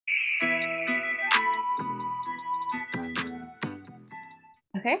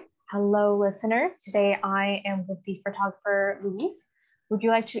Okay, hello listeners. Today I am with the photographer Luis. Would you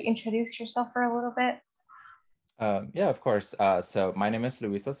like to introduce yourself for a little bit? Yeah, of course. So my name is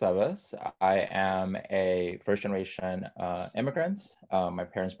Luis Aceves. I am a first generation immigrant. My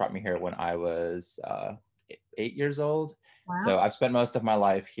parents brought me here when I was 8 years old. So Wow. I've spent most of my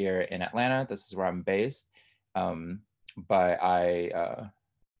life here in Atlanta. This is where I'm based. Um, but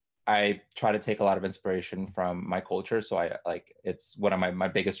I try to take a lot of inspiration from my culture. So I like it's one of my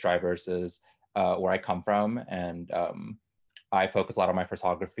biggest drivers is where I come from, and I focus a lot on my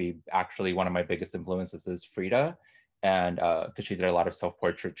photography. Actually, one of my biggest influences is Frida, and because she did a lot of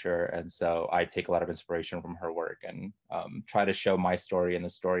self-portraiture, and so I take a lot of inspiration from her work and try to show my story and the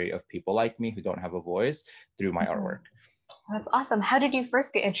story of people like me who don't have a voice through my Mhm. artwork. That's awesome. How did you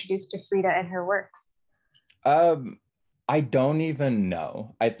first get introduced to Frida and her works? Um, I don't even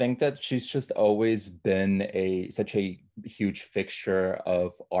know. I think that she's just always been a such a huge fixture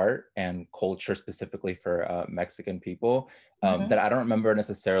of art and culture, specifically for Mexican people, that Hmm. I don't remember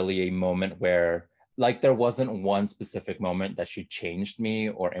necessarily a moment where like there wasn't one specific moment that she changed me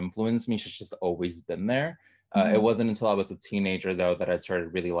or influenced me. She's just always been there. It Hmm. wasn't until I was a teenager though that I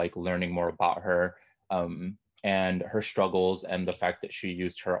started really like learning more about her and her struggles and the fact that she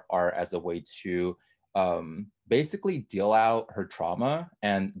used her art as a way to basically deal out her trauma,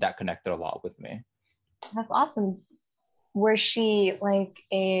 and that connected a lot with me. That's awesome. Was she like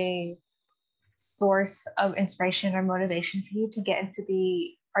a source of inspiration or motivation for you to get into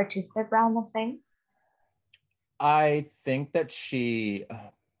the artistic realm of things? I think that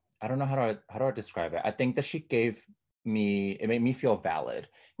I don't know how to describe it. I think that she gave me, it made me feel valid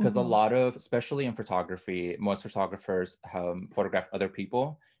because a Hmm. lot of, especially in photography, most photographers photograph other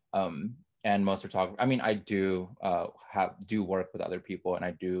people. Um, and most photographers, I mean, I do do work with other people, and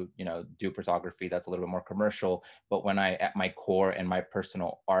I do, do photography that's a little bit more commercial. But when I, at my core and my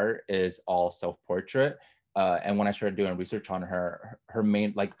personal art is all self-portrait, and when I started doing research on her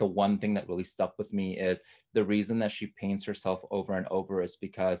main, like the one thing that really stuck with me is the reason that she paints herself over and over is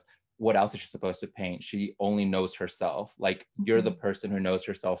because what else is she supposed to paint? She only knows herself. Like you're the Hmm. person who knows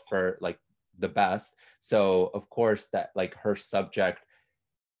herself for like the best. So of course that like her subject,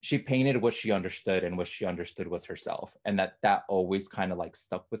 she painted what she understood, and what she understood was herself, and that always kind of like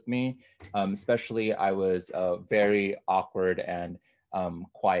stuck with me. Especially I was a very awkward and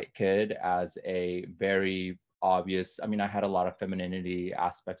quiet kid as a very obvious, I mean, I had a lot of femininity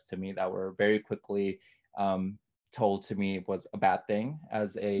aspects to me that were very quickly um, told to me was a bad thing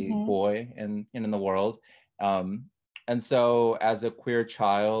as a Hmm. boy in the world. um, and so as a queer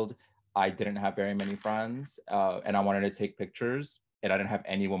child, I didn't have very many friends, and I wanted to take pictures, and I didn't have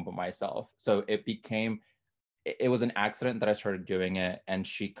anyone but myself. So it was an accident that I started doing it, and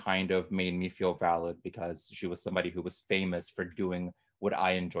she kind of made me feel valid because she was somebody who was famous for doing what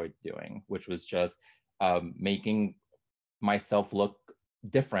I enjoyed doing, which was just making myself look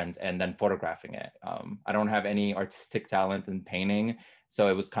different and then photographing it. I don't have any artistic talent in painting, so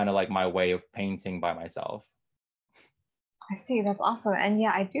it was kind of like my way of painting by myself. I see. That's awesome. And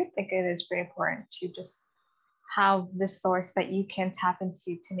yeah, I do think it is very important to just have this source that you can tap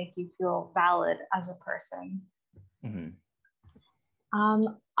into to make you feel valid as a person. Mhm.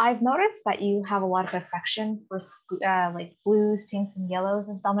 I've noticed that you have a lot of affection for like blues, pinks, and yellows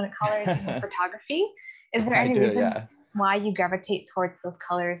as dominant colors in your photography. Is there I any do, reason yeah. why you gravitate towards those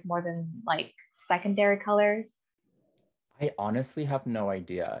colors more than like secondary colors? I honestly have no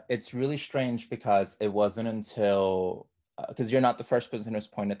idea. It's really strange because it wasn't until because you're not the first person who's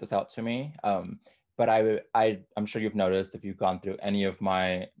pointed this out to me. But I'm sure you've noticed if you've gone through any of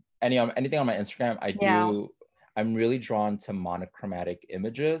my anything on my Instagram, Yeah. I'm really drawn to monochromatic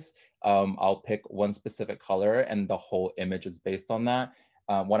images. I'll pick one specific color and the whole image is based on that.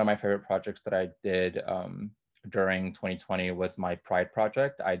 One of my favorite projects that I did during 2020 was my Pride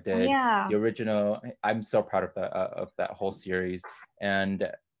project. I Oh, did yeah. the original. I'm so proud of that whole series,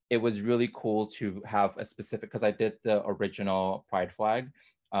 and it was really cool to have a specific, because I did the original Pride flag.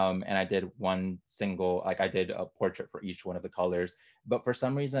 And I did one single, like I did a portrait for each one of the colors. But for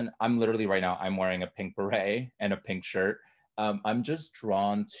some reason, I'm literally right now, I'm wearing a pink beret and a pink shirt. I'm just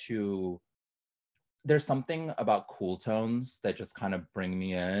drawn to, there's something about cool tones that just kind of bring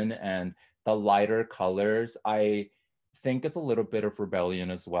me in, and the lighter colors I think is a little bit of rebellion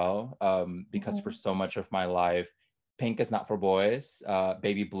as well, because for Mhm. so much of my life pink is not for boys,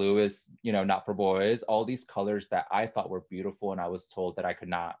 baby blue is, not for boys, all these colors that I thought were beautiful and I was told that I could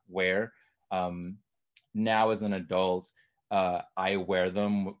not wear. um, Now as an adult, I wear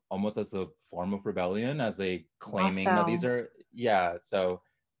them almost as a form of rebellion, as a claiming, no, these Awesome. are, yeah. So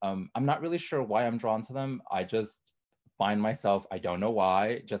I'm not really sure why I'm drawn to them. I just find myself, I don't know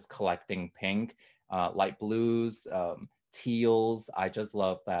why, just collecting pink, light blues, teals. I just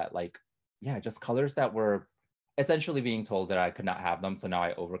love that, like, yeah, just colors that were essentially being told that I could not have them. So now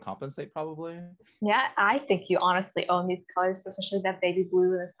I overcompensate probably. Yeah, I think you honestly own these colors, especially that baby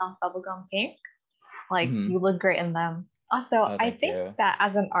blue and the soft bubblegum pink. Like Hmm. you look great in them. Also, Oh, I thank think you. that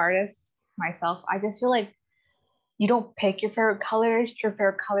as an artist myself, I just feel like you don't pick your favorite colors just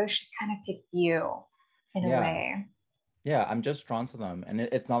kind of pick you in a Yeah. way. Yeah, I'm just drawn to them. And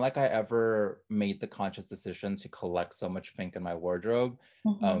it's not like I ever made the conscious decision to collect so much pink in my wardrobe.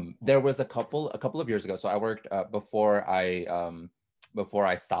 Mm-hmm. There was a couple of years ago. So I worked before I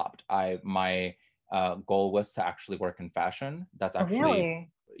stopped. I my goal was to actually work in fashion. That's Oh, actually,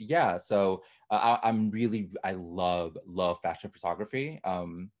 really? yeah. So I'm really, I love fashion photography.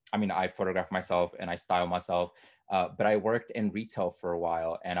 I mean, I photograph myself and I style myself. But I worked in retail for a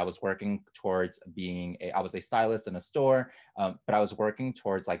while, and I was working towards being I was a stylist in a store, but I was working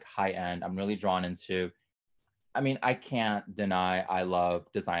towards like high end. I'm really drawn into, I mean, I can't deny I love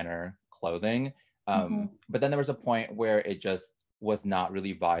designer clothing. Mm-hmm. But then there was a point where it just was not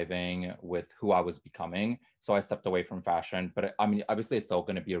really vibing with who I was becoming. So I stepped away from fashion. But I mean, obviously, it's still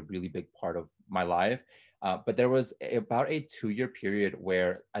going to be a really big part of my life. But there was about a 2 year period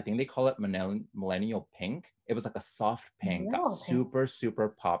where I think they call it millennial pink. It was like a soft pink, got Real pink. super, super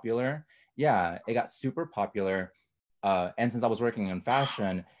popular. Yeah, it got super popular. And since I was working in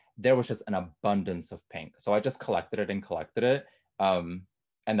fashion, there was just an abundance of pink. So I just collected it and collected it.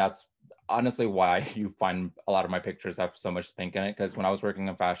 And that's honestly why you find a lot of my pictures have so much pink in it. Because when I was working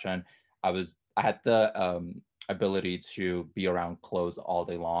in fashion, I had the ability to be around clothes all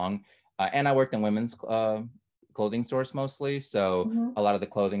day long. And I worked in women's clothing stores mostly. So Mm-hmm. a lot of the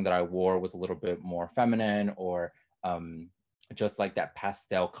clothing that I wore was a little bit more feminine, or um, just like that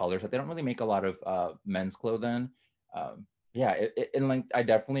pastel colors. But they don't really make a lot of men's clothing. Um, yeah, and like I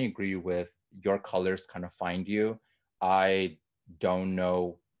definitely agree with your colors kind of find you. I don't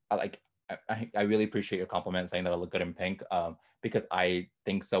know. I like. I really appreciate your compliment saying that I look good in pink, because I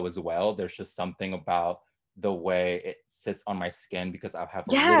think so as well. There's just something about the way it sits on my skin, because I have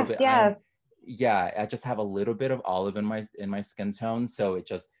a little Yes, bit. yes. Yeah, I just have a little bit of olive in my skin tone, so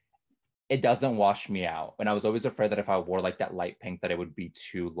it doesn't wash me out. And I was always afraid that if I wore like that light pink, that it would be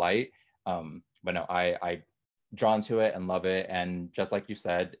too light. But no, I drawn to it and love it. And just like you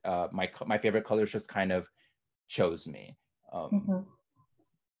said, my favorite colors just kind of chose me. Um, Mm-hmm.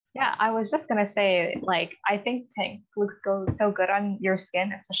 Yeah, I was just gonna say, like, I think pink looks so good on your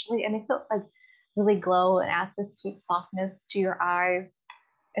skin, especially, and it feels like really glow and adds this sweet softness to your eyes.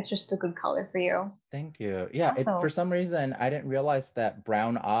 It's just a good color for you. Thank you. Yeah, it for Also, some reason I didn't realize that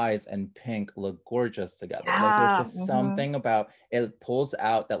brown eyes and pink look gorgeous together. Like there's yeah, just mm-hmm, something about it pulls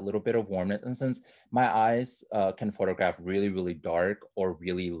out that little bit of warmness. And since my eyes can photograph really, really dark or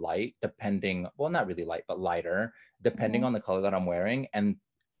really light, depending, well, not really light, but lighter, depending mm-hmm. on the color that I'm wearing. And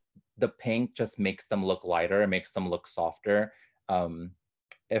the pink just makes them look lighter. It makes them look softer. Um,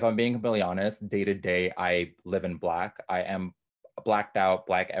 if I'm being completely honest, day to day, I live in black. I am blacked out,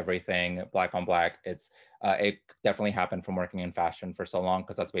 black everything, black on black. It definitely happened from working in fashion for so long,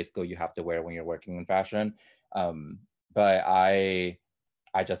 because that's basically what you have to wear when you're working in fashion. Um, but I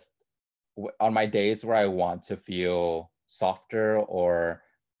just on my days where I want to feel softer or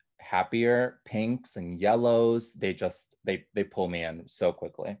happier, pinks and yellows, they pull me in so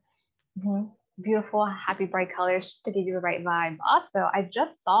quickly. Mm-hmm. Beautiful, happy, bright colors just to give you the right vibe. Also, I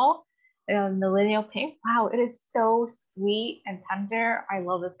just saw millennial pink. Wow, it is so sweet and tender. I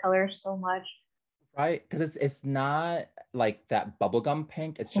love this color so much. Right, because it's not like that bubblegum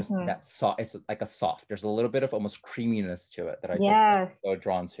pink. It's just Mm-hmm. that soft. It's like a soft. There's a little bit of almost creaminess to it that I just am Yes, so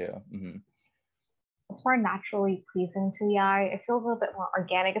drawn to. Hmm. it's more naturally pleasing to the eye. It feels a little bit more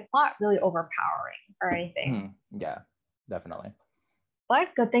organic. It's not really overpowering or anything. Yeah, definitely.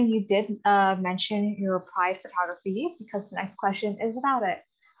 But good thing you did mention your pride photography because the next question is about it.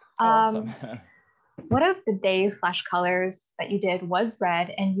 Oh, awesome. Um, one of the days slash colors that you did was red,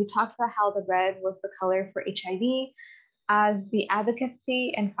 and you talked about how the red was the color for HIV. As the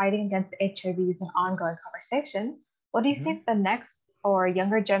advocacy and fighting against HIV is an ongoing conversation, what do you Mhm. think the next or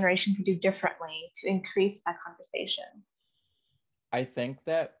younger generation could do differently to increase that conversation? I think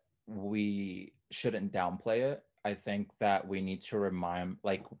that we shouldn't downplay it. I think that we need to remind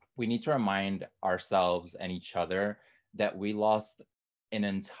ourselves and each other that we lost an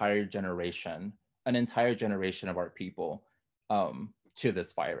entire generation of our people to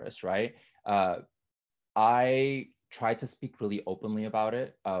this virus, right? Uh, I try to speak really openly about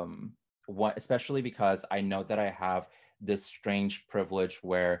it, especially because I know that I have this strange privilege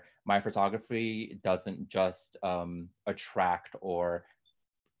where my photography doesn't just attract or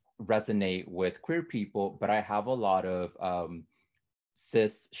resonate with queer people, but I have a lot of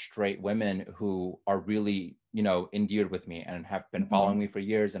cis straight women who are really, you know, endeared with me and have been following me for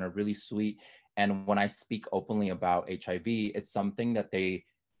years and are really sweet. And when I speak openly about HIV, it's something that they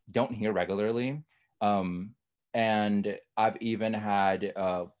don't hear regularly. And I've even had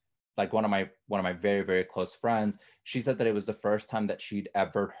like one of my very, very close friends, she said that it was the first time that she'd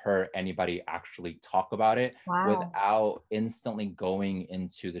ever heard anybody actually talk about it without instantly going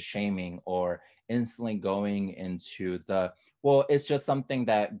into the shaming or instantly going into the, well, it's just something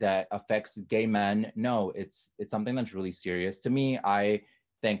that affects gay men. No, it's something that's really serious. To me, I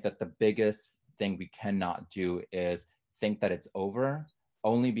think that the biggest thing we cannot do is think that it's over,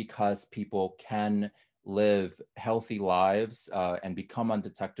 only because people can live healthy lives and become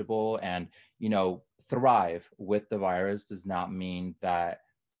undetectable and, you know, thrive with the virus does not mean that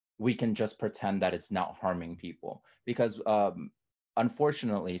we can just pretend that it's not harming people. Because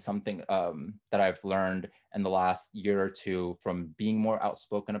unfortunately, something that I've learned in the last year or two from being more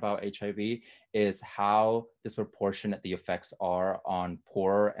outspoken about HIV is how disproportionate the effects are on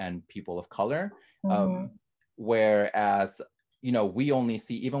poor and people of color. Whereas, you know, we only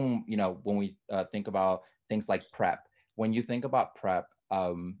see, even, you know, when we think about things like PrEP, when you think about PrEP,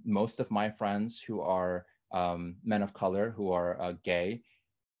 most of my friends who are men of color, who are gay,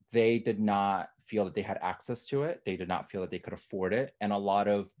 they did not feel that they had access to it. They did not feel that they could afford it. And a lot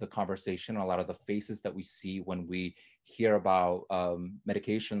of the conversation, a lot of the faces that we see when we hear about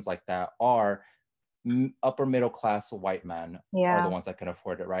medications like that are upper middle class white men are the ones that can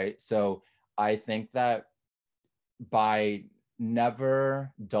afford it, right? So I think that by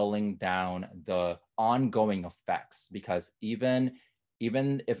never dulling down the ongoing effects, because even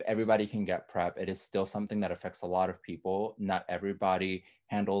if everybody can get PrEP, it is still something that affects a lot of people. Not everybody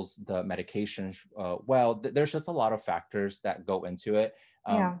handles the medications well. There's just a lot of factors that go into it.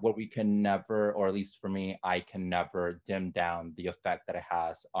 What we can never, or at least for me, I can never dim down the effect that it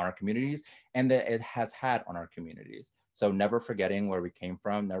has on our communities and that it has had on our communities. So never forgetting where we came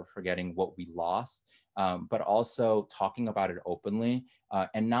from, never forgetting what we lost, but also talking about it openly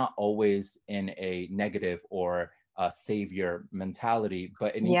and not always in a negative or savior mentality,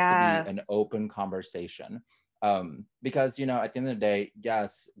 but it needs to be an open conversation. Because, you know, at the end of the day,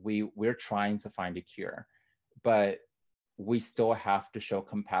 yes, we're trying to find a cure, but we still have to show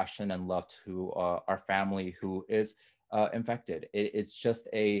compassion and love to our family who is infected. It's just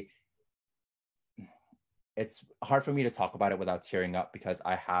it's hard for me to talk about it without tearing up because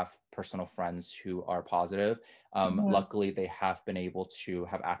I have personal friends who are positive. Luckily, they have been able to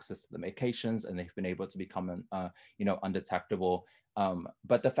have access to the medications and they've been able to become, you know, undetectable.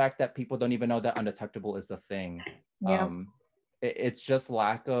 But the fact that people don't even know that undetectable is a thing, it's just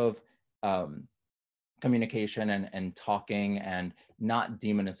lack of communication and talking and not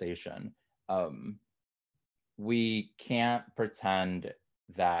demonization. We can't pretend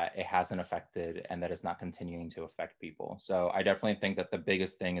that it hasn't affected and that it's not continuing to affect people. So I definitely think that the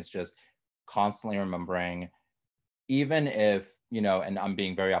biggest thing is just constantly remembering, even if, you know, and I'm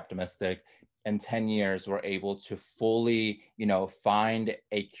being very optimistic, in 10 years, we're able to fully, you know, find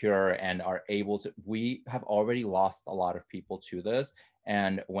a cure and are able to, we have already lost a lot of people to this.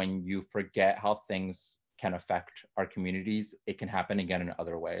 And when you forget how things can affect our communities, it can happen again in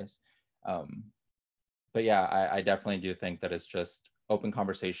other ways. But yeah, I definitely do think that it's just open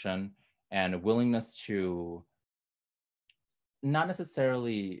conversation and willingness to not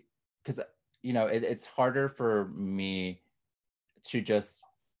necessarily, because, you know, it's harder for me to just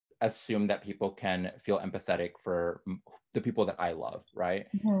assume that people can feel empathetic for the people that I love, right?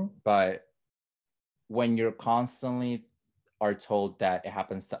 But when you're constantly are told that it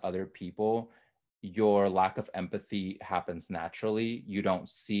happens to other people, your lack of empathy happens naturally. You don't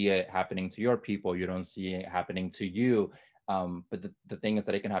see it happening to your people. You don't see it happening to you. But the thing is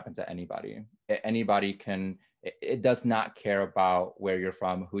that it can happen to anybody. Anybody can, it does not care about where you're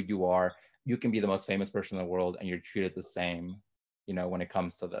from, who you are. You can be the most famous person in the world and you're treated the same, you know, when it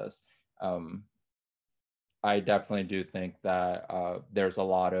comes to this. I definitely do think that there's a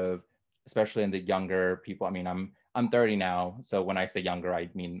lot of, especially in the younger people. I mean, I'm 30 now, so when I say younger, I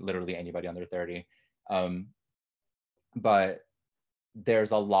mean literally anybody under 30. But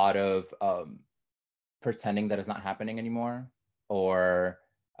there's a lot of pretending that it's not happening anymore, or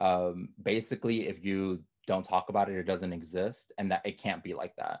basically, if you don't talk about it, it doesn't exist, and that it can't be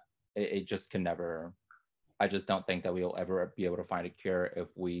like that. It just can never. I just don't think that we'll ever be able to find a cure if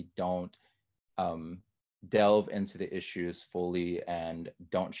we don't delve into the issues fully and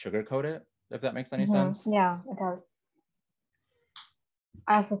don't sugarcoat it, if that makes any sense. Yeah, it does.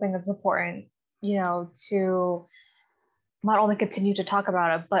 I also think it's important, to not only continue to talk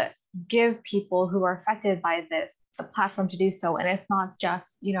about it, but give people who are affected by this a platform to do so. And it's not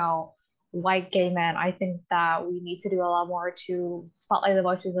just, white gay men. I think that we need to do a lot more to spotlight the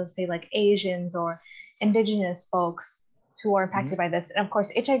voices of, say, like Asians or indigenous folks who are Mhm. impacted by this. And of course,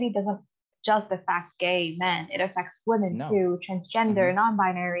 HIV doesn't just affect gay men, it affects women No. too, transgender, Mhm.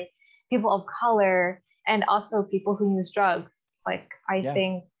 non-binary, people of color, and also people who use drugs. Like, I Yeah.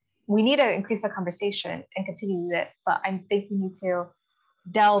 think we need to increase the conversation and continue it, but I think we need to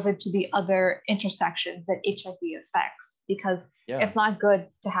delve into the other intersections that HIV affects, because Yeah. it's not good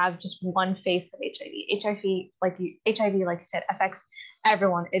to have just one face of HIV. HIV, like you said, affects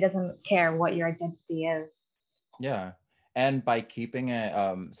everyone. It doesn't care what your identity is. Yeah. And by keeping it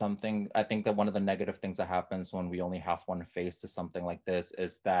something, I think that one of the negative things that happens when we only have one face to something like this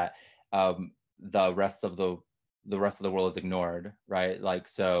is that the rest of the world is ignored, right? Like,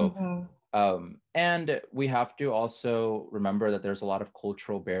 so Mm-hmm. and we have to also remember that there's a lot of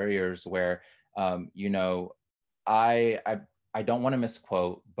cultural barriers where you know, I I don't want to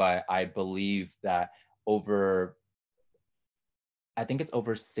misquote, but I believe that over, I think it's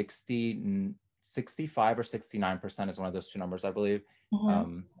over 65 or 69% is one of those two numbers, I believe.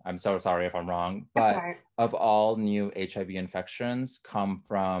 Mm-hmm. I'm so sorry if I'm wrong, That's but right. of all new HIV infections come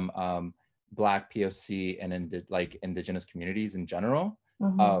from Black, POC, and like indigenous communities in general.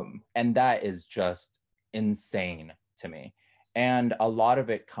 Mm-hmm. And that is just insane to me. And a lot of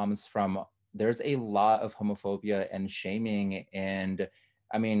it comes from, there's a lot of homophobia and shaming. And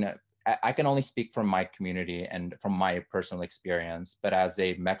I mean, I can only speak from my community and from my personal experience, but as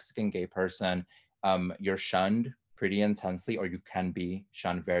a Mexican gay person, you're shunned pretty intensely, or you can be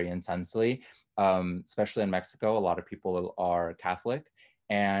shunned very intensely. Especially in Mexico, a lot of people are Catholic,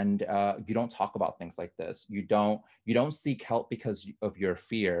 and you don't talk about things like this. You don't seek help because of your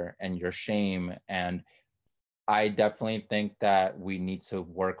fear and your shame. And I definitely think that we need to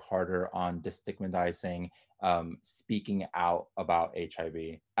work harder on destigmatizing speaking out about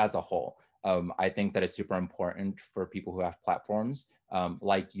HIV as a whole. I think that it's super important for people who have platforms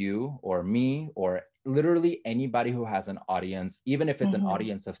like you or me or literally anybody who has an audience, even if it's an Mm-hmm.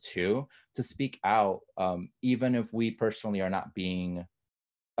 audience of two, to speak out, even if we personally are not being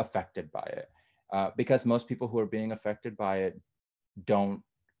affected by it. Because most people who are being affected by it don't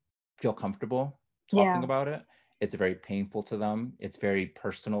feel comfortable talking Yeah. about it. It's very painful to them. It's very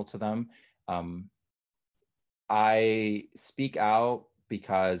personal to them. Um, I speak out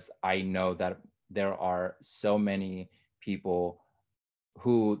because I know that there are so many people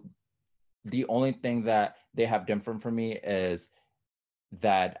who the only thing that they have different from me is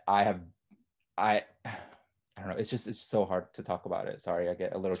that I I don't know. It's so hard to talk about it. Sorry, I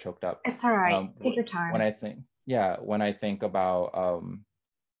get a little choked up. It's all right. Take your When time. I think, yeah, when I think about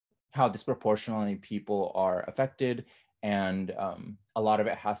how disproportionately people are affected, and a lot of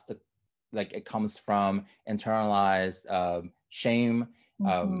it has to, like, it comes from internalized shame.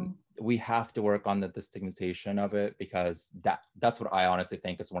 Mm-hmm. We have to work on the stigmatization of it, because that's what I honestly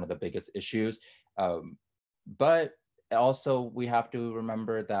think is one of the biggest issues. But also we have to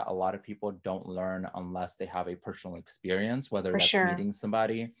remember that a lot of people don't learn unless they have a personal experience, whether For that's sure. meeting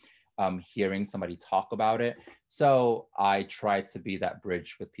somebody, hearing somebody talk about it. So I try to be that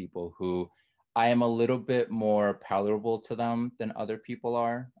bridge with people who I am a little bit more palatable to them than other people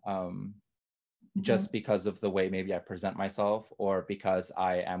are, Mm-hmm. just because of the way maybe I present myself, or because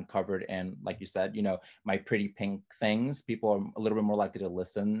I am covered in, like you said, my pretty pink things. People are a little bit more likely to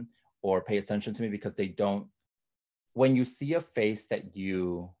listen or pay attention to me, because they don't, when you see a face that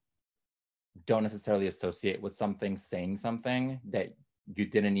you don't necessarily associate with something saying something that you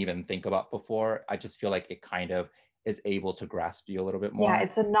didn't even think about before, I just feel like it kind of is able to grasp you a little bit Yeah, more.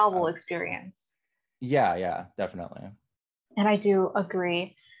 it's a novel Um, experience. yeah, definitely. And I do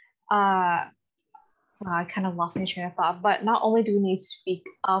agree. Uh, I kind of lost my train of thought, but not only do we need to speak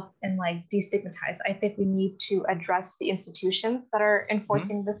up and like destigmatize, I think we need to address the institutions that are Mhm.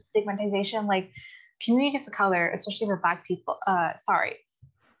 enforcing this stigmatization, like communities of color, especially for Black people.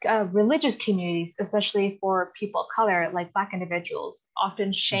 Religious communities, especially for people of color, like Black individuals, often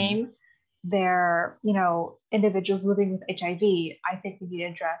Mhm. shame their, individuals living with HIV. I think we need to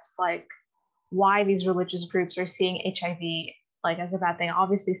address like why these religious groups are seeing HIV like as a bad thing.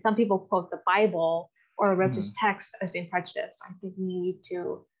 Obviously, some people quote the Bible or the religious Mhm. text as being prejudiced. I think we need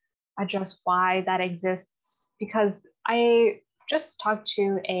to address why that exists, because I just talked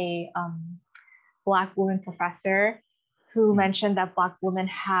to a Black woman professor who mentioned that Black women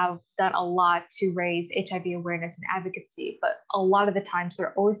have done a lot to raise HIV awareness and advocacy, but a lot of the times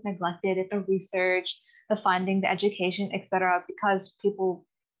they're always neglected in the research, the funding, the education, etc., because people,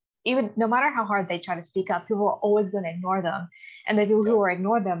 even no matter how hard they try to speak up, people are always going to ignore them. And the people Yeah. who are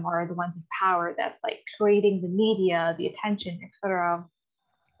ignore them are the ones in power that's like creating the media, the attention, etc.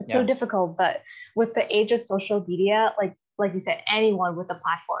 It's so difficult, but with the age of social media, like you said, anyone with a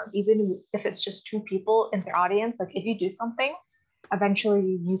platform, even if it's just two people in their audience, like if you do something,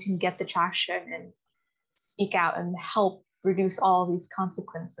 eventually you can get the traction and speak out and help reduce all these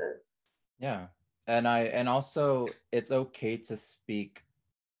consequences. Yeah. And also it's okay to speak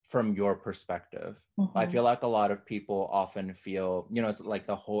from your perspective. I feel like a lot of people often feel, you know, it's like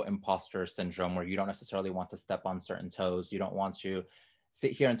the whole imposter syndrome where you don't necessarily want to step on certain toes. You don't want to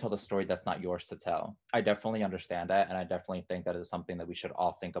sit here and tell the story that's not yours to tell. I definitely understand that. And I definitely think that is something that we should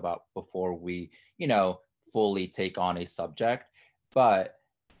all think about before we, you know, fully take on a subject. But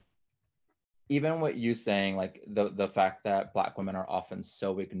even what you saying, like the fact that Black women are often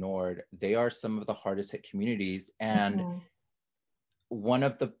so ignored, they are some of the hardest hit communities. And one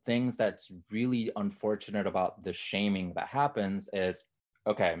of the things that's really unfortunate about the shaming that happens is,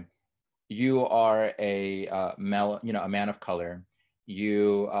 okay, you are a male, you know, a man of color.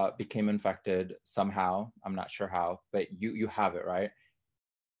 You became infected somehow. I'm not sure how, but you have it, right?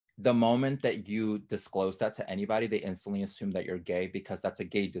 The moment that you disclose that to anybody, they instantly assume that you're gay because that's a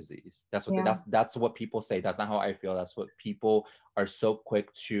gay disease. That's what that's what people say. That's not how I feel. That's what people are so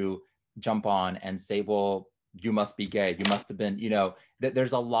quick to jump on and say, well, you must be gay. You must have been, you know,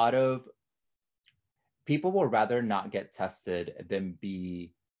 there's a lot of people will rather not get tested than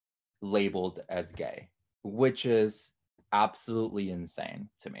be labeled as gay, which is absolutely insane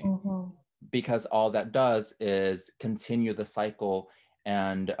to me. Because all that does is continue the cycle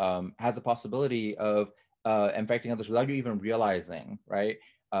and has a possibility of infecting others without you even realizing, right?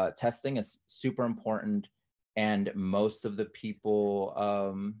 Testing is super important. And most of the people,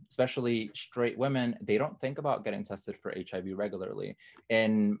 especially straight women, they don't think about getting tested for HIV regularly.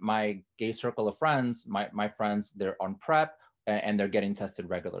 In my gay circle of friends, my friends, they're on PrEP and they're getting tested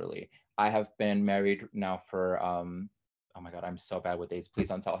regularly. I have been married now for, oh my God, I'm so bad with dates. Please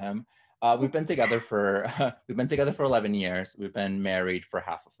don't tell him. We've been together for 11 years. We've been married for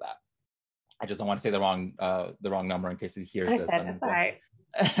half of that. I just don't want to say the wrong number in case he hears this. That's all right.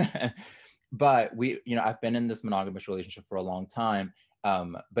 But I've been in this monogamous relationship for a long time,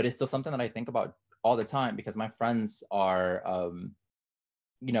 but it's still something that I think about all the time because my friends are,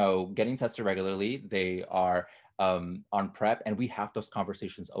 getting tested regularly. They are on PrEP, and we have those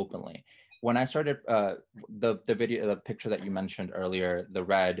conversations openly. When I started the picture that you mentioned earlier, the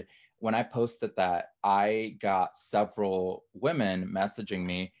red, when I posted that, I got several women messaging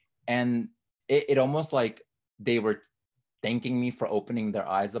me, and it almost like they were thanking me for opening their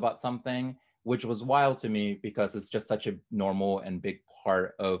eyes about something, which was wild to me because it's just such a normal and big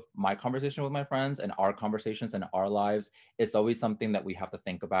part of my conversation with my friends and our conversations and our lives. It's always something that we have to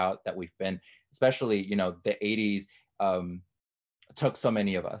think about, that we've been, especially, the 80s took so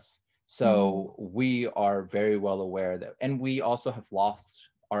many of us. So we are very well aware that, and we also have lost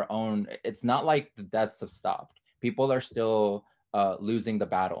our own, it's not like the deaths have stopped. People are still losing the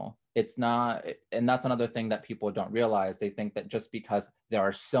battle. It's not, and that's another thing that people don't realize. They think that just because there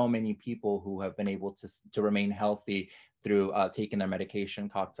are so many people who have been able to remain healthy through taking their medication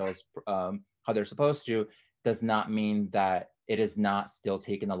cocktails how they're supposed to, does not mean that it is not still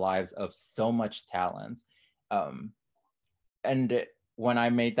taking the lives of so much talent. And when I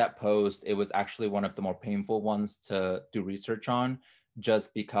made that post, it was actually one of the more painful ones to do research on,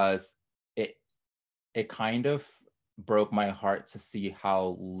 just because it kind of broke my heart to see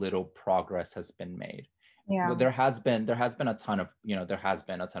how little progress has been made. Yeah. There has been a ton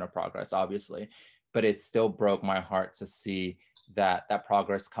of progress, obviously, but it still broke my heart to see that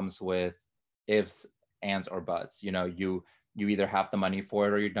progress comes with ifs, ands, or buts. You either have the money for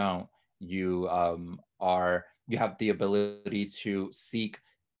it or you don't. You have the ability to seek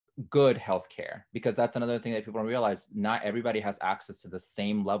good healthcare, because that's another thing that people don't realize. Not everybody has access to the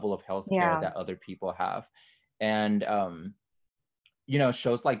same level of healthcare that other people have. And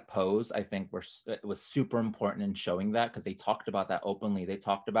shows like Pose, I think, was super important in showing that, because they talked about that openly. They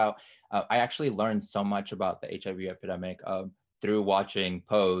talked about, I actually learned so much about the HIV epidemic through watching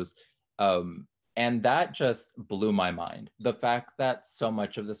Pose. And that just blew my mind. The fact that so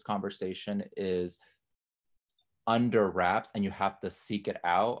much of this conversation is under wraps and you have to seek it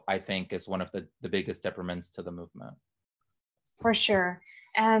out, I think is one of the biggest detriments to the movement. For sure.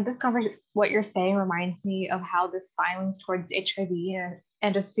 And what you're saying reminds me of how the silence towards HIV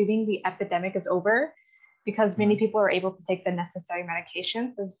and assuming the epidemic is over because many people are able to take the necessary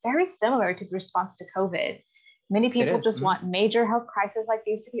medications, is very similar to the response to COVID. Many people just want major health crises like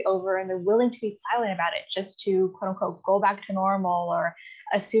these to be over, and they're willing to be silent about it just to, quote unquote, go back to normal or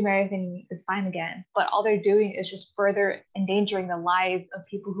assume everything is fine again. But all they're doing is just further endangering the lives of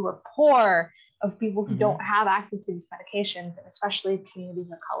people who are poor, of people who don't have access to these medications, and especially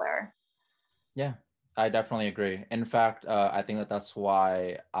communities of color. Yeah, I definitely agree. In fact, I think that's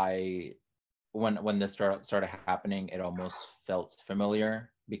why when this started happening, it almost felt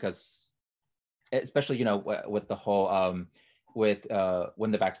familiar, because especially, you know, with the whole with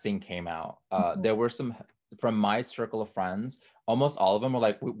when the vaccine came out, there were some from my circle of friends, almost all of them were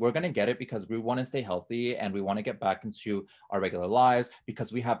like, we're going to get it because we want to stay healthy and we want to get back into our regular lives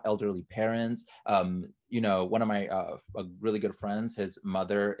because we have elderly parents. You know, one of my really good friends, his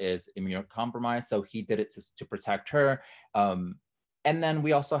mother is immunocompromised, so he did it to protect her. And then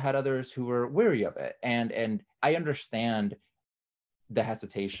we also had others who were weary of it, and I understand the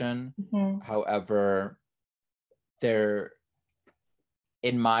hesitation. However,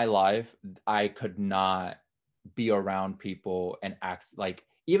 in my life, I could not be around people and act like,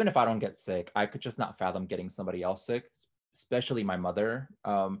 even if I don't get sick, I could just not fathom getting somebody else sick, especially my mother,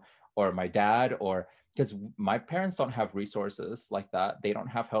 or my dad, or because my parents don't have resources like that. They don't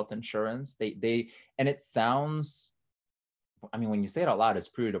have health insurance. And it sounds, I mean, when you say it out loud, it's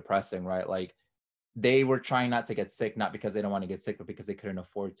pretty depressing, right? Like, they were trying not to get sick, not because they don't want to get sick, but because they couldn't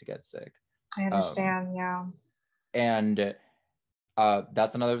afford to get sick. I understand, yeah. And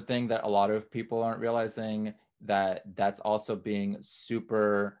that's another thing that a lot of people aren't realizing, that's also being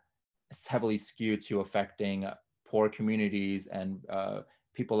super heavily skewed to affecting poor communities and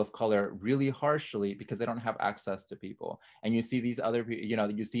people of color really harshly, because they don't have access to people. And you see these other, you know,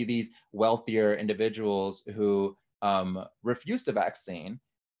 you see these wealthier individuals who refuse the vaccine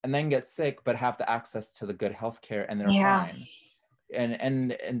and then get sick, but have the access to the good healthcare, and they're fine.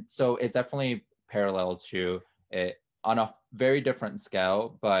 And so it's definitely parallel to it on a very different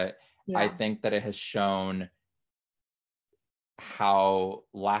scale, but I think that it has shown how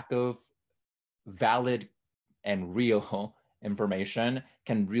lack of valid and real information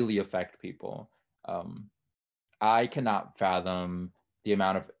can really affect people. I cannot fathom the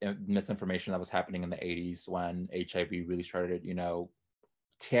amount of misinformation that was happening in the 80s when HIV really started, you know,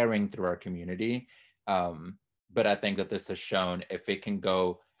 tearing through our community. But I think that this has shown, if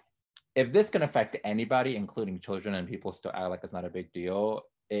this can affect anybody, including children, and people still act like it's not a big deal,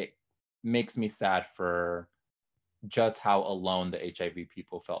 it makes me sad for just how alone the HIV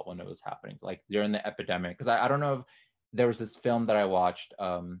people felt when it was happening. Like during the epidemic, because I don't know if there was this film that I watched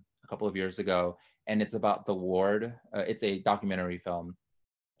a couple of years ago, and it's about the ward. It's a documentary film.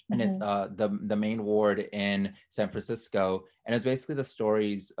 And it's the main ward in San Francisco. And it's basically the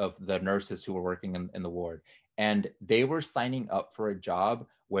stories of the nurses who were working in the ward. And they were signing up for a job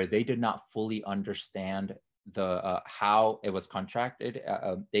where they did not fully understand how it was contracted.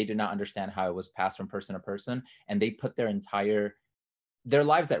 They did not understand how it was passed from person to person. And they put their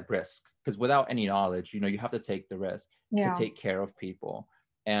lives at risk, because without any knowledge, you know, you have to take the risk to take care of people.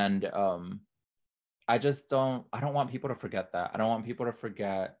 And I don't want people to forget that. I don't want people to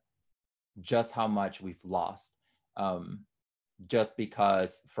forget just how much we've lost, just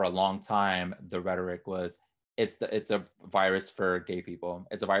because for a long time the rhetoric was, it's a virus for gay people,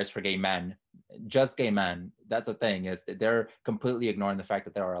 it's a virus for gay men, just gay men. That's the thing, is that they're completely ignoring the fact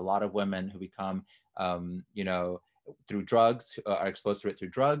that there are a lot of women who become you know, through drugs, are exposed to it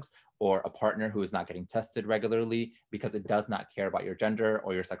through drugs, or a partner who is not getting tested regularly because it does not care about your gender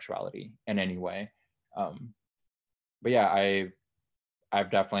or your sexuality in any way. But yeah, I've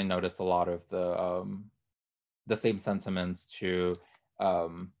definitely noticed a lot of the same sentiments to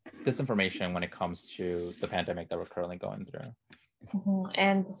disinformation when it comes to the pandemic that we're currently going through.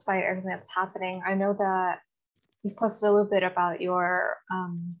 And despite everything that's happening, I know that you've posted a little bit about your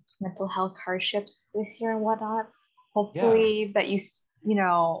mental health hardships this year and whatnot. Hopefully that you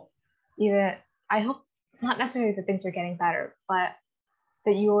know, even, I hope not necessarily that things are getting better, but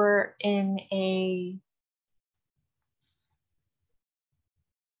that you're in a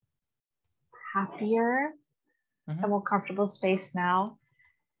happier and more comfortable space now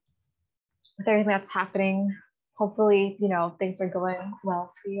with everything that's happening. Hopefully, you know, things are going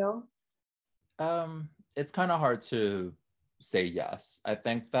well for you. It's kind of hard to say yes. I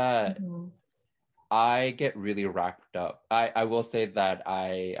think that I get really wrapped up. I will say that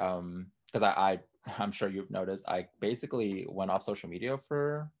because I'm sure you've noticed, I basically went off social media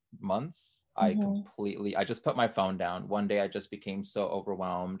for months. I just put my phone down. One day I just became so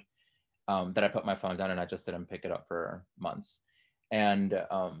overwhelmed that I put my phone down and I just didn't pick it up for months. And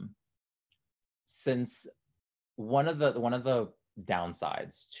since one of the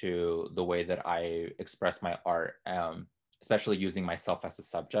downsides to the way that I express my art, especially using myself as a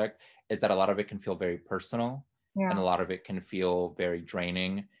subject, is that a lot of it can feel very personal, and a lot of it can feel very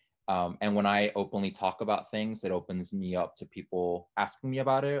draining. And when I openly talk about things, it opens me up to people asking me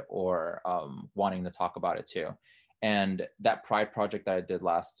about it, or wanting to talk about it too. And that Pride project that I did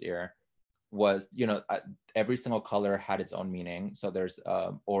last year was, every single color had its own meaning. So there's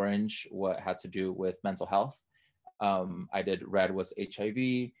orange, what had to do with mental health. I did red was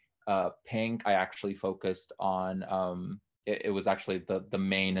HIV. Pink, I actually focused on, it was actually the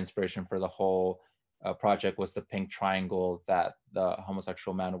main inspiration for the whole project was the pink triangle that the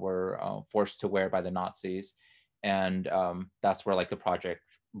homosexual men were forced to wear by the Nazis. And that's where like the project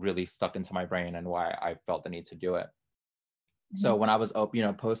really stuck into my brain and why I felt the need to do it. So when I was,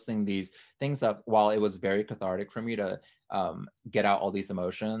 posting these things up, while it was very cathartic for me to get out all these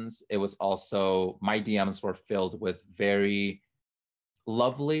emotions, it was also, my DMs were filled with very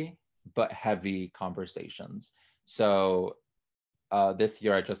lovely but heavy conversations. So this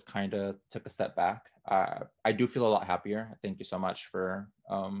year I just kind of took a step back. I do feel a lot happier. Thank you so much for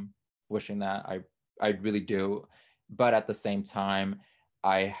wishing that. I really do. But at the same time,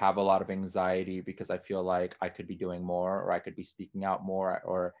 I have a lot of anxiety because I feel like I could be doing more, or I could be speaking out more,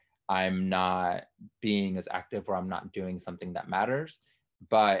 or I'm not being as active, or I'm not doing something that matters.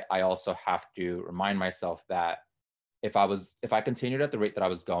 But I also have to remind myself that if I continued at the rate that I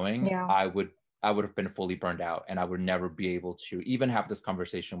was going, I would have been fully burned out, and I would never be able to even have this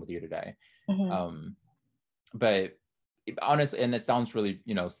conversation with you today. But honestly, and it sounds really,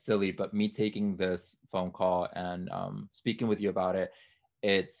 silly, but me taking this phone call and speaking with you about it,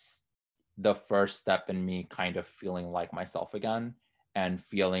 it's the first step in me kind of feeling like myself again, and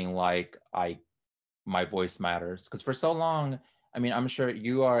feeling like my voice matters. Because for so long, I mean, I'm sure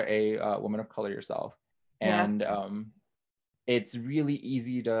you are a woman of color yourself, and it's really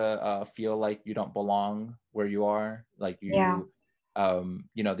easy to feel like you don't belong where you are, like you,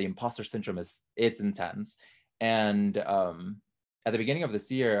 the imposter syndrome it's intense. And at the beginning of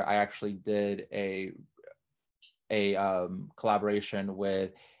this year, I actually did a collaboration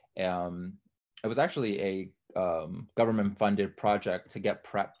with, it was actually a government funded project to get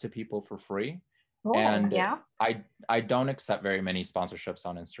PrEP to people for free. And I don't accept very many sponsorships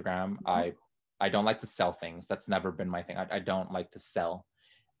on Instagram. I don't like to sell things. That's never been my thing. I don't like to sell,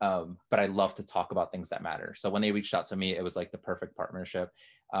 but I love to talk about things that matter. So when they reached out to me, it was like the perfect partnership.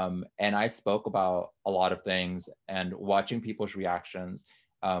 And I spoke about a lot of things, and watching people's reactions,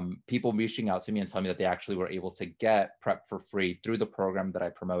 people reaching out to me and telling me that they actually were able to get PrEP for free through the program that I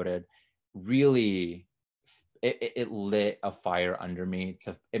promoted, really, it lit a fire under me.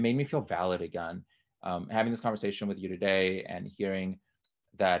 It made me feel valid again. Having this conversation with you today and hearing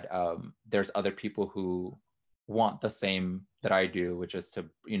that there's other people who want the same that I do, which is to,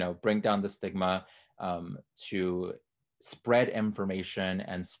 bring down the stigma, to spread information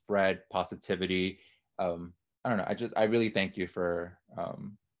and spread positivity. I don't know. I really thank you for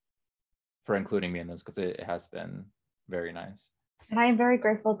including me in this, because it has been very nice. And I am very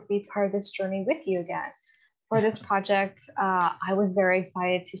grateful to be part of this journey with you again. For this project, I was very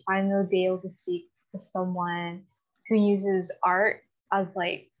excited to finally be able to speak to someone who uses art as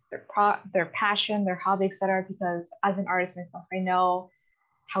like their passion, their hobby, etc. Because as an artist myself, I know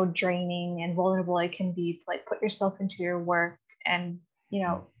how draining and vulnerable it can be to like put yourself into your work and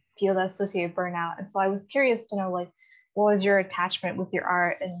feel the associated burnout. And so I was curious to know, like, what was your attachment with your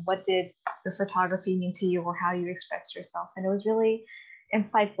art, and what did your photography mean to you, or how you expressed yourself? And it was really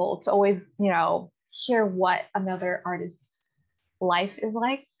insightful to always hear what another artist's life is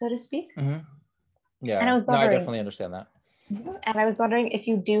like, so to speak. Yeah, and I definitely understand that. And I was wondering if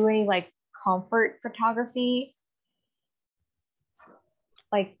you do any like comfort photography,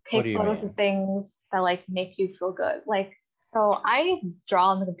 like take photos of things that like make you feel good. Like, so I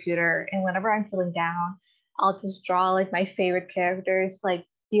draw on the computer, and whenever I'm feeling down, I'll just draw like my favorite characters, like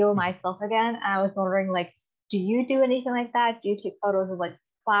feel myself again. And I was wondering, like, do you do anything like that? Do you take photos of like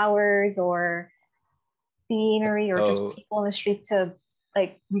flowers or scenery, or just people on the street to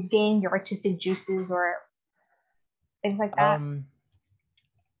like regain your artistic juices or things like that?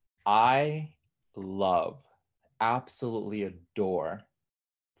 I absolutely adore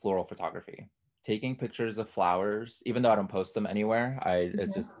floral photography. Taking pictures of flowers, even though I don't post them anywhere,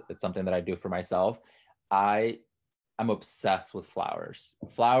 it's something that I do for myself. I'm obsessed with flowers.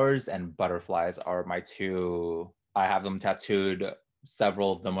 Flowers and butterflies are my two. I have them tattooed,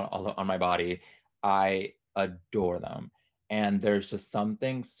 several of them on my body. I adore them. And there's just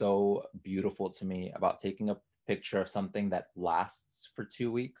something so beautiful to me about taking a picture of something that lasts for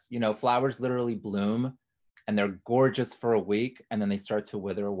 2 weeks. You know, flowers literally bloom and they're gorgeous for a week and then they start to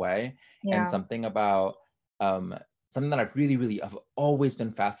wither away. And something about something that I've always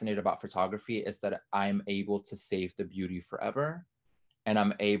been fascinated about photography is that I'm able to save the beauty forever. And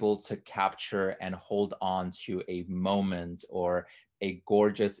I'm able to capture and hold on to a moment or a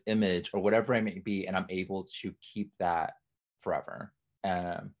gorgeous image or whatever it may be. And I'm able to keep that forever.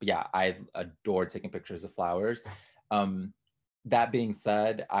 But yeah, I adore taking pictures of flowers. That being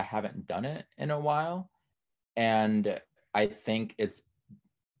said, I haven't done it in a while. And I think it's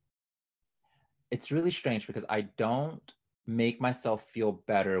really strange because I don't make myself feel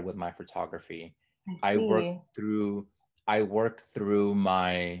better with my photography. I work through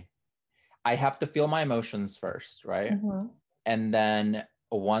my, I have to feel my emotions first, right? And then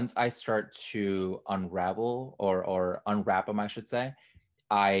once I start to unravel or unwrap them, I should say,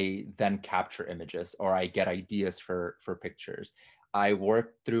 I then capture images or I get ideas for pictures. I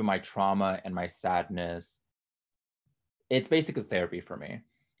work through my trauma and my sadness. It's basically therapy for me.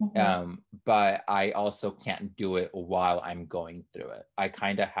 But I also can't do it while I'm going through it. I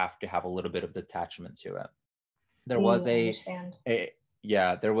kind of have to have a little bit of detachment to it. There was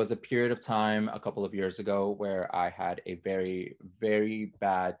there was a period of time a couple of years ago where I had a very, very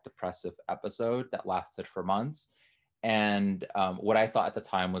bad depressive episode that lasted for months. And what I thought at the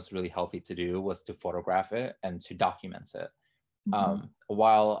time was really healthy to do was to photograph it and to document it.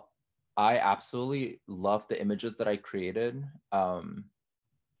 While I absolutely love the images that I created,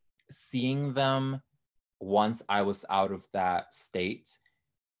 seeing them once I was out of that state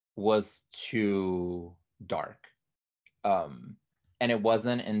was too dark. And it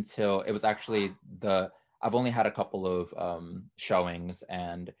wasn't until it was actually I've only had a couple of showings,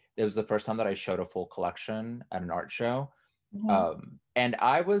 and it was the first time that I showed a full collection at an art show. And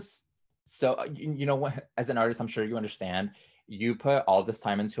I was so, you know what, as an artist, I'm sure you understand, you put all this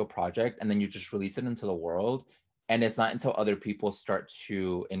time into a project and then you just release it into the world. And it's not until other people start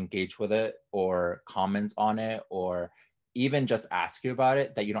to engage with it or comment on it or even just ask you about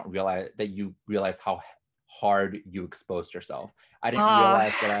it that you realize how hard you exposed yourself. I didn't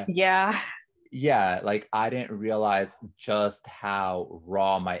realize that I didn't realize just how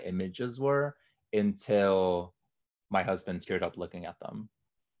raw my images were until my husband teared up looking at them.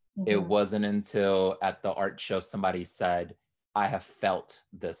 It wasn't until at the art show somebody said, I have felt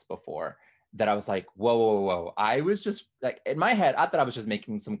this before, that I was like, whoa. I was just like, in my head, I thought I was just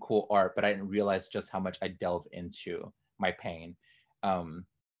making some cool art, but I didn't realize just how much I delve into my pain.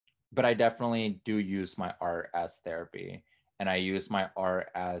 But I definitely do use my art as therapy, and I use my art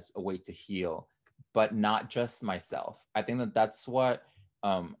as a way to heal, but not just myself. I think that that's what,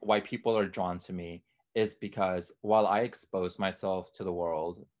 why people are drawn to me, is because while I expose myself to the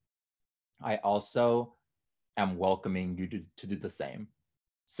world, I also am welcoming you to do the same.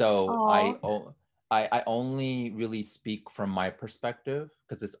 So I only really speak from my perspective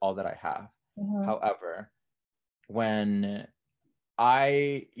because it's all that I have. However, when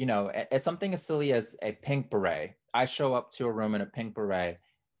it's something as silly as a pink beret, I show up to a room in a pink beret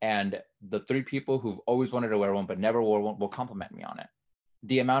and the 3 people who've always wanted to wear one but never wore one will compliment me on it.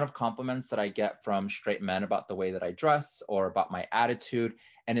 The amount of compliments that I get from straight men about the way that I dress or about my attitude,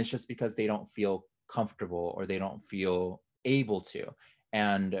 and it's just because they don't feel comfortable or they don't feel able to.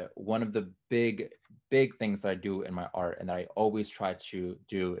 And one of the big things that I do in my art and that I always try to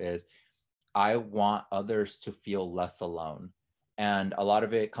do is I want others to feel less alone. And a lot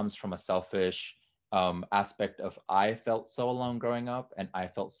of it comes from a selfish aspect of I felt so alone growing up, and I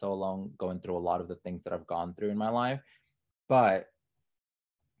felt so alone going through a lot of the things that I've gone through in my life. But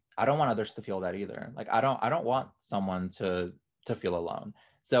I don't want others to feel that either. Like I don't want someone to feel alone.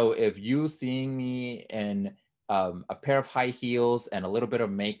 So if you seeing me in a pair of high heels and a little bit of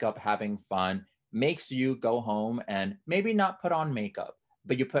makeup having fun makes you go home and maybe not put on makeup,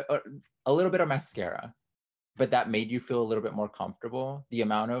 but you put a little bit of mascara, but that made you feel a little bit more comfortable. The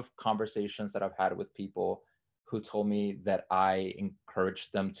amount of conversations that I've had with people who told me that I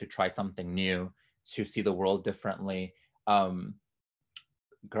encouraged them to try something new, to see the world differently.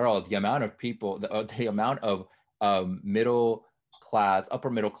 Girl, the amount of people, the amount of upper middle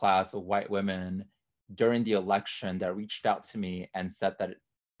class white women during the election that reached out to me and said that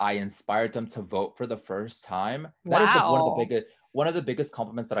I inspired them to vote for the first time. Wow. That is one of the biggest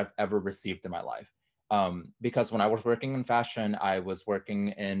compliments that I've ever received in my life. Because when I was working in fashion, I was working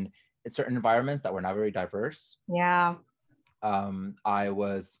in certain environments that were not very diverse. Yeah. I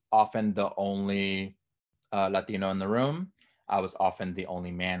was often the only Latino in the room. I was often the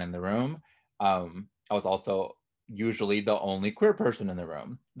only man in the room. I was also usually the only queer person in the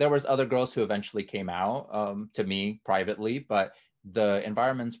room. There was other girls who eventually came out to me privately, but the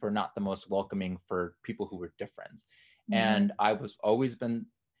environments were not the most welcoming for people who were different. And I've always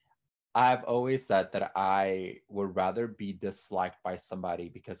said that I would rather be disliked by somebody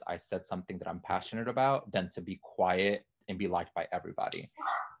because I said something that I'm passionate about than to be quiet and be liked by everybody.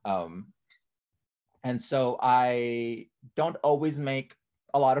 And so I don't always make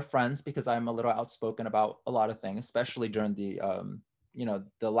a lot of friends because I'm a little outspoken about a lot of things, especially during the,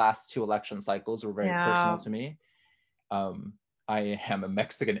 the last 2 election cycles were very personal to me. I am a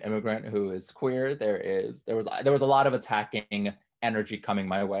Mexican immigrant who is queer. There was a lot of attacking energy coming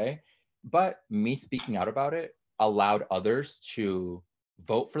my way, but me speaking out about it allowed others to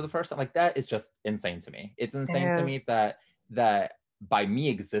vote for the first time. Like, that is just insane to me. It's insane to me that by me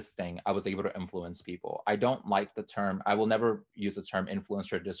existing, I was able to influence people. I don't like the term, I will never use the term influencer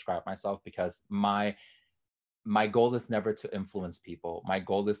to describe myself, because my goal is never to influence people. My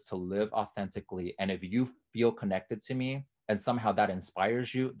goal is to live authentically. And if you feel connected to me and somehow that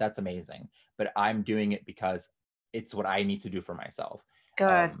inspires you, that's amazing. But I'm doing it because it's what I need to do for myself.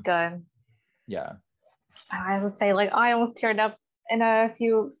 Good. Yeah. I would say, like, I almost teared up in a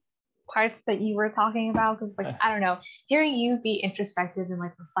few parts that you were talking about, because, like, I don't know, hearing you be introspective and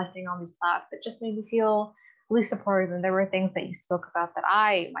like reflecting on these thoughts, it just made me feel really supported. And there were things that you spoke about that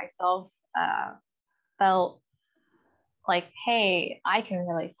I myself felt like, hey, I can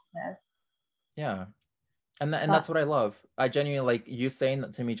relate to this. Yeah. And that's what I love. I genuinely, like, you saying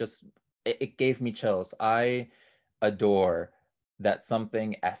that to me, just it gave me chills. I adore that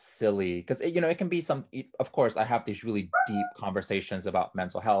something as silly, because it can be of course I have these really deep conversations about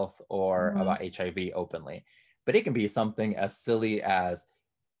mental health or about HIV openly, but it can be something as silly as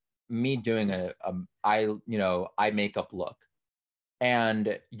me doing a eye makeup look,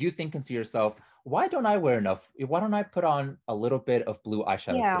 and you thinking to yourself, why don't I put on a little bit of blue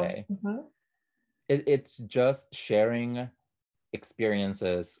eyeshadow today? It's just sharing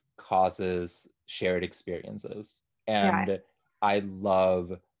experiences causes shared experiences. And I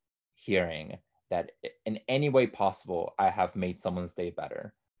love hearing that in any way possible, I have made someone's day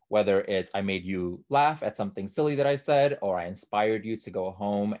better. Whether it's I made you laugh at something silly that I said, or I inspired you to go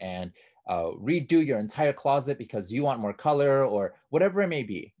home and redo your entire closet because you want more color, or whatever it may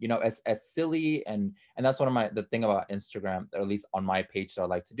be, as silly. And that's one of the thing about Instagram, or at least on my page, that I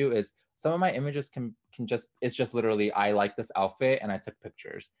like to do is some of my images can it's just literally, I like this outfit and I took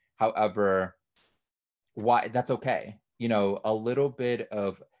pictures. However, why, that's okay. A little bit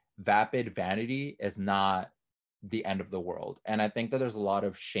of vapid vanity is not the end of the world. And I think that there's a lot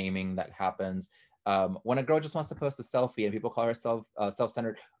of shaming that happens when a girl just wants to post a selfie and people call herself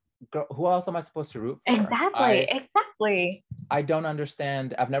self-centered. Girl, who else am I supposed to root for? Exactly. I don't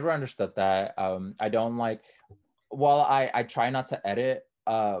understand. I've never understood that. I don't like, while I try not to edit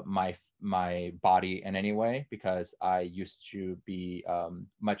my body in any way, because I used to be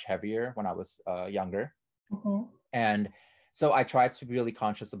much heavier when I was younger. And so I try to be really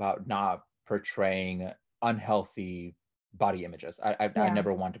conscious about not portraying unhealthy body images. I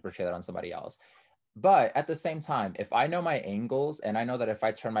never want to portray that on somebody else. But at the same time, if I know my angles and I know that if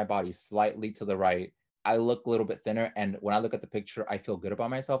I turn my body slightly to the right, I look a little bit thinner, and when I look at the picture, I feel good about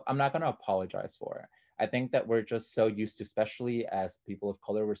myself, I'm not going to apologize for it. I think that we're just so used to, especially as people of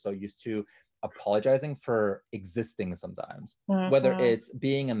color, we're so used to apologizing for existing sometimes, whether it's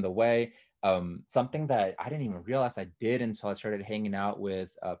being in the way. Something that I didn't even realize I did until I started hanging out with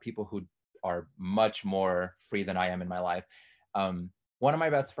people who are much more free than I am in my life. One of my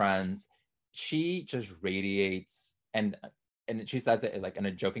best friends, she just radiates, and she says it like in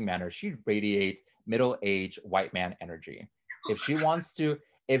a joking manner, she radiates middle-aged white man energy. If she wants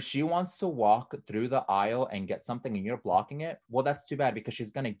to walk through the aisle and get something and you're blocking it, well, that's too bad, because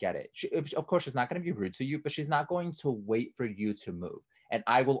she's going to get it. Of course, she's not going to be rude to you, but she's not going to wait for you to move. And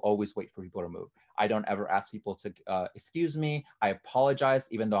I will always wait for people to move. I don't ever ask people to excuse me. I apologize,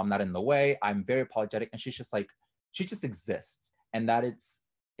 even though I'm not in the way. I'm very apologetic. And she's just like, she just exists. And that it's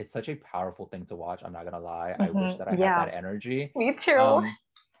such a powerful thing to watch. I'm not going to lie. I wish that I had that energy. Me too.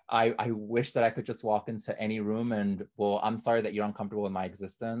 I wish that I could just walk into any room and, well, I'm sorry that you're uncomfortable with my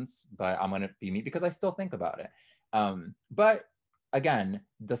existence, but I'm going to be me, because I still think about it. But again,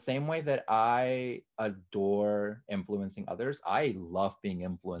 the same way that I adore influencing others, I love being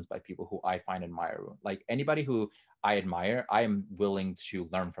influenced by people who I find admirable. Like, anybody who I admire, I am willing to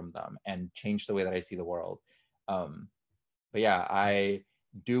learn from them and change the way that I see the world. But yeah, I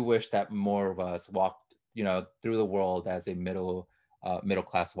do wish that more of us walked, through the world as a middle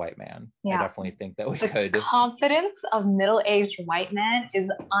middle-class white man. Yeah. I definitely think that we the could. confidence of middle-aged white men is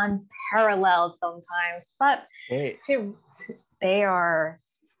unparalleled sometimes, but they are,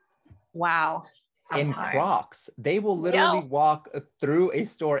 wow. In Sometimes. Crocs. They will literally walk through a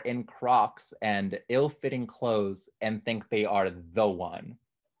store in Crocs and ill-fitting clothes and think they are the one.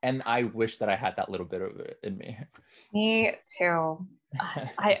 And I wish that I had that little bit of it in me. Me too.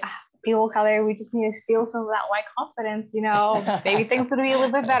 People of color, we just need to steal some of that white confidence, you know, maybe things would be a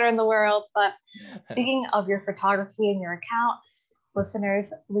little bit better in the world. But speaking of your photography and your account,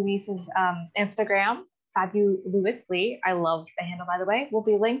 listeners, Luis's Instagram, fabulously, I love the handle, by the way, will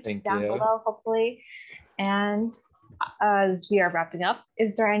be linked down below, hopefully. And as we are wrapping up,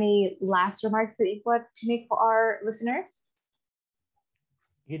 is there any last remarks that you want to make for our listeners?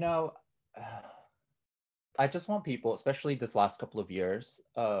 You know, I just want people, especially this last couple of years,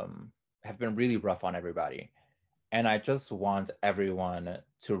 have been really rough on everybody. And I just want everyone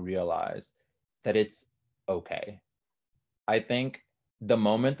to realize that it's okay. I think the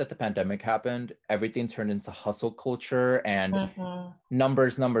moment that the pandemic happened, everything turned into hustle culture and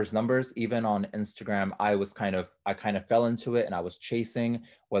numbers. Even on Instagram, I kind of fell into it, and I was chasing,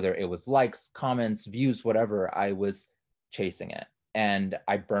 whether it was likes, comments, views, whatever, I was chasing it. And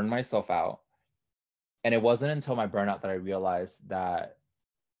I burned myself out. And it wasn't until my burnout that I realized that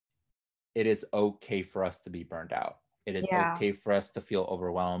it is okay for us to be burned out. It is okay for us to feel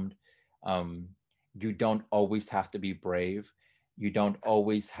overwhelmed. You don't always have to be brave. You don't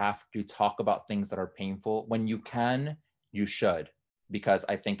always have to talk about things that are painful. When you can, you should, because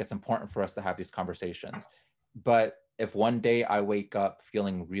I think it's important for us to have these conversations. But if one day I wake up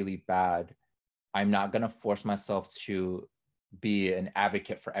feeling really bad, I'm not going to force myself to be an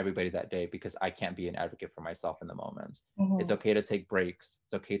advocate for everybody that day, because I can't be an advocate for myself in the moment. It's okay to take breaks.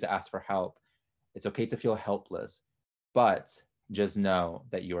 It's okay to ask for help. It's okay to feel helpless, but just know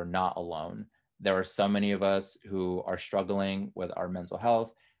that you are not alone. There are so many of us who are struggling with our mental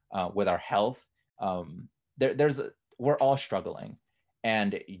health, with our health. We're all struggling,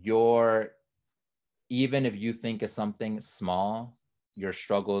 and even if you think it's something small, your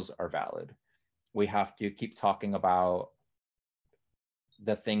struggles are valid. We have to keep talking about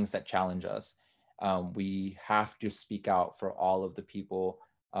the things that challenge us. We have to speak out for all of the people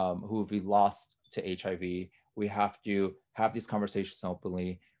who we lost to HIV. We have to have these conversations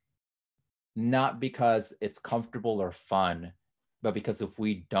openly, not because it's comfortable or fun, but because if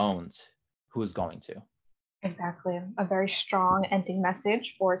we don't, who's going to? Exactly. A very strong ending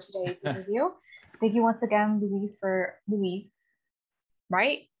message for today's interview. Thank you once again, Luis,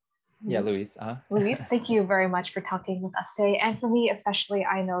 right? Yeah, Luis. Luis, thank you very much for talking with us today. And for me, especially,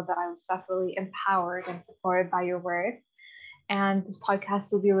 I know that I was definitely empowered and supported by your words. And this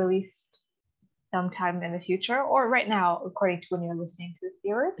podcast will be released sometime in the future, or right now, according to when you're listening to this,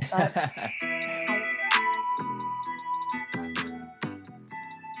 viewers. But